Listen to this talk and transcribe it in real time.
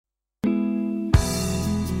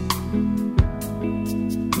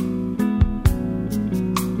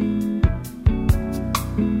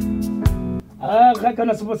ga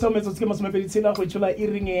kana se botsa metso ke mosome peditsela go itšola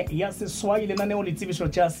iringe ya seswai le nane o le tsebišo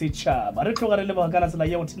tša setšhaba re tlogare le baka kana tsela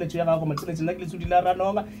ya go thiletšo ya gago matšheletše nna ke le tsodile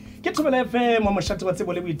ranonga ke thobela fm mošate wa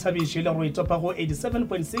tsebo le boithabišo le go itopa go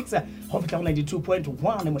 87.6 go fihla go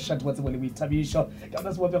 92.1 mošate wa tsebo le boithabišo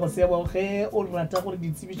kana sebopego seabo ge o rata gore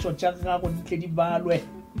ditsebišo tša gago di tle di balwe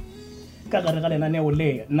ka gare ga lenaneo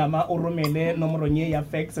le nama o romele nomorong ye ya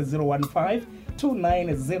fax 015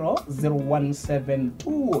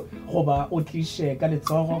 2900172 goba o tliše ka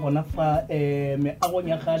letsogo gona fa meagong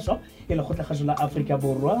ya kgašo e le kgotla la Afrika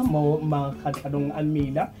Borwa mo makgatlhanong a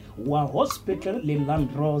mmila wa hospital le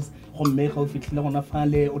landros gomme ga o fitlhile gona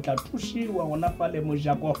fale o tla thušiwa gona fale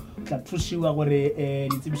mojako o tla thušiwa gore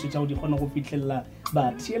ditsebišo tša go di kgone go fitlhelela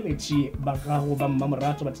batheeletši ba gago ba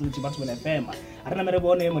mmamorato batheeletši ba Thobela FM a re namere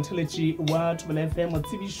bone motheeletši wa Thobela FM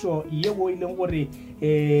tsebišo yeo e leng gore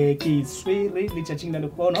ke swere le tšatšing la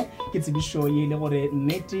lekgono ke tsebišo ye le gore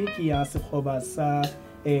nnete ke ya sekgoba sa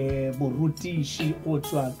borutiši go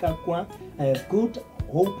tswa ka kwa Good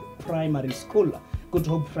Hope Primary School. Good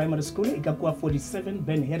Hope Primary School e ka kwa 47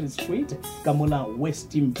 Ben Harris Street ka mola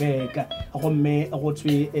Westinburg gomme go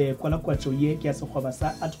tswe kwa la kwatso ye ke ya sekgoba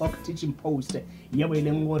sa ad hoc teaching post ye bo e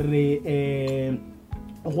leng gore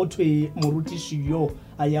go thwe morutiši yo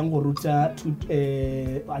a yang go ruta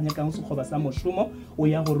a nyakang sekgoba sa mošomo o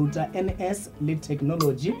ya go ruta NS le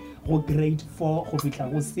technology go grade 4 go fihla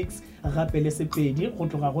go 6 gape le sepedi go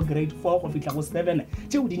tloga go grade 4 go fihla go 7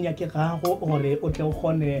 tšeo di nyakegago gore o tle o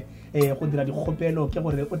kgone go dira dikgopelo ke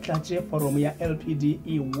gore o tlatše foromo ya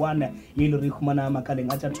LPDE 1 ye le re humana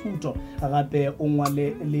makaleng a tša thuto gape o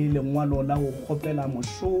ngwale le lengwalo la go kgopela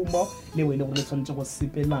mošomo le o ile gore tshwanetse go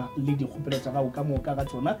sepela le dikgopelo tša gago ka moka ga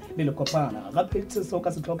tsona le le kopana gape se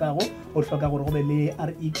ka se hlokago o hloka gore go be le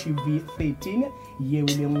REQV 13 yeo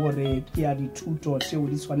e leng gore ke ya dithuto tšeo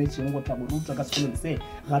di tshwanetšeng go tla go rutwa ka sekolong se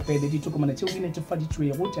gape le ditokomane tšeo di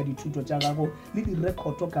netefaditšwego tša dithuto tša gago le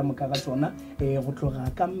direkoto ka moka ga tsona go tloga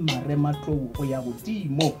ka marematlou go ya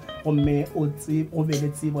godimo gomme o be le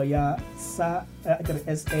tsebo ya SA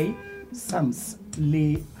SAMS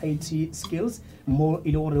le IT skills mo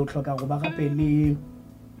e le gore o hloka go ba gape le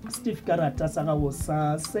Steve Karata sa gago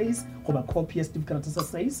sa 6 goba copy ya Steve Karata sa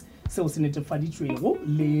 6 seo se netefaditšwego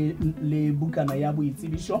le bukana ya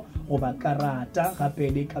boitsebišo goba karata gape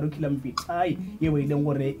le curriculum vitae yeo e leng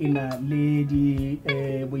gore e na le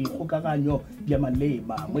boikgokaganyo bja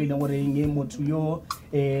maleba mo e leng gore nge motho yo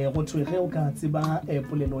go thwe ge o ka tseba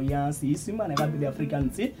polelo ya Seesimane gape le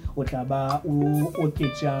Afrikaans o tla ba o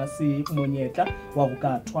oketša se monyetla wa go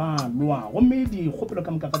ka thwalwa gomme dikgopelo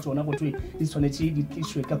ka moka ga tsona go thwe di tshwanetše di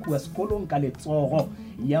tlišwe ka kua sekolong ka letsogo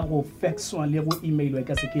ya go faxwa le go emailwa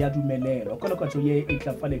ka seke ya dumelelo ka lokatso ye e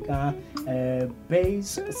tla fale ka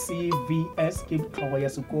base CVS ke tlhogo ya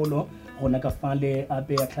sekolo gona ka fale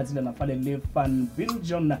ape ya tlhatsilana fale le Van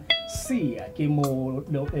Biljon C ke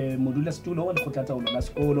modula stulo wa lekgotla la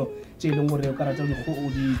sekolo tše e leng gore o ka rata go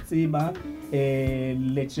di tseba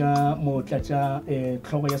le tša motlatša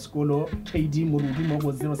tlhogo ya sekolo KD Morudi mo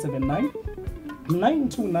go 079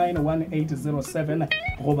 9291807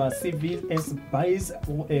 goba CVS Bice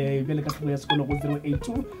bele ka tlhogo ya sekolo go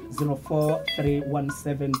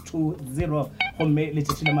 08204311720 gomme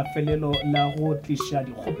letšatši la mafelelo la go tliša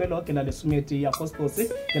dikgopelo ke la lesomete ya Agostose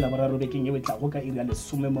ke la boraro bekeng ye tlago ka iri ya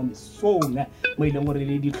lesome mo mesong mo e leng gore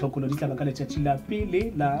le ditlhokolo di tla ka letšatši la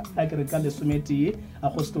pele la ka lesomete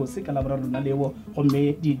Agostose ka la boraro na leo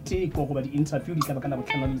gomme diteko goba di-interview di tla ka la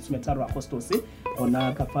botlhano le lesometharo Agostose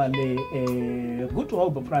gona ka fale Good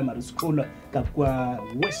Hope Primary School ka kwa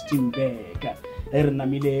Westinburg re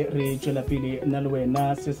namile re tšwela pele nna le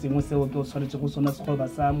wena se sengwe seo ke o tshwanetse go sona sekgoba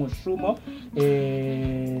sa mošomo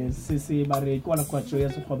se ba re kwa la kwatšo ya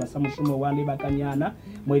sekgoba sa mošomo wa lebakanyana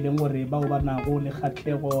mo e leng gore bao ba nago le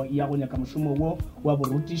kgatlhego ya go nyaka mošomo wo wa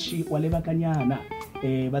borutiši wa lebakanyana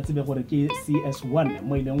ba tsebe gore ke CS1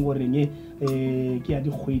 mo e leng goreng ke ya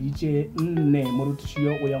dikgwedi tše 4 morutiši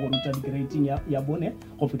yo o ya go ruta digrading ya bone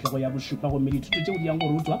go fihla go ya bošupa gomme dithuto tšeo di yang go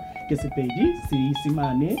rutwa ke Sepedi,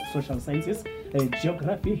 Seesimane, Social Sciences,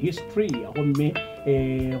 Geography, History gomme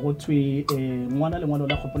go thwe ngwana le ngwalo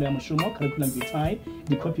la kgopolo ya mošomo curriculum vitae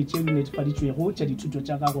dikopi tšeo di netefaditšwego tša dithuto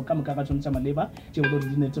tša gago ka moka ga tsone tša maleba tšeo le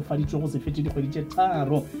di netefaditšwego se fete dikgwedi tše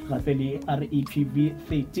 3 gape le REQV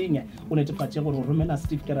 13 o netefatše gore o romela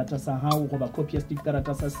Steve Karata sa hao goba kopi ya Steve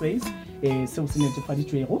Karata sa 6 seo se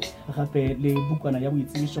netefaditšwego gape le bukana ya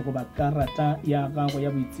boitsebišo goba karata ya gago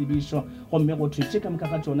ya boitsebišo gomme go thwe tše ka moka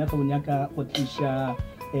ga tsone ge o nyaka go tliša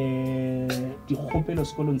dikgopelo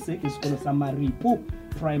sekolong se ke sekolo sa Maripu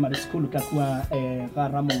Primary School ka kwa ga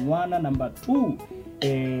Ramongwana number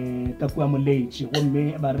 2 ka kwa Moletši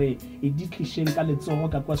gomme ba re e ditlišeng ka letsogo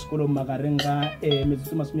ka kwa sekolong magareng ga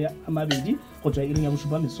metsotso masome a mabedi go tswa iring ya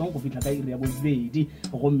bošupa mesong go fitlha ka iri ya bobedi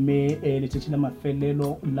gomme letšatši la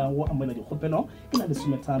mafelelo la go amoela dikgopelo ke la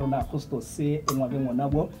lesometharo la Agostose ngwageng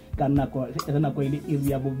ngwanabo ka nako e le iri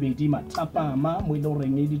ya bobedi mathapama mo e le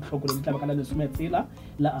goreng ditlhokolo di tla ba ka la lesometshela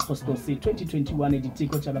la Agostose 2021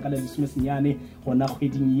 diteko tša ba ka la lesomesenyane gona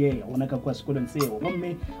kgweding ye gona ka kwa sekolong seo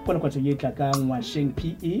gomme kwalakwatšo ye tla ka ngwašeng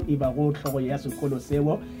PE e ba go tlhogo ya sekolo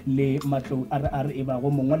seo le matlou a re e ba go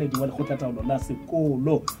mongwaledi wa lekgotlataolo la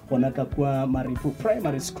sekolo gona ka kwa Maripu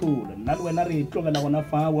Primary School nna le wena re tlogela gona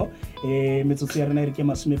fao metsotso ya rena e re ke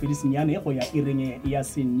masomepedi senyane go ya iring ya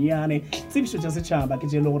senyane tsebišo tša setšhaba ke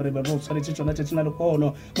tšele gore be re o tshwaretše tšona tšatšina le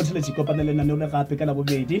kgono motheletše kopana le naneo le gape ka la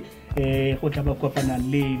bobedi go tla ba kopana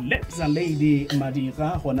le Lebza Lady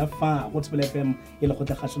Madiga gona fa go Tsebele FM e le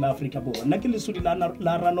kgotlegašo la Afrika Borwa nna ke lesodi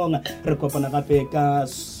la ranong re kopana gape ka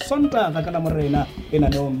Sontaga ka la morena e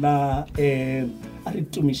naneong la a re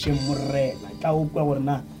tumišeng morena tla o kwa gore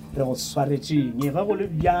na re go swaretšeng ga go le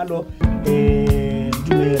bjalo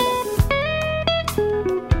dumela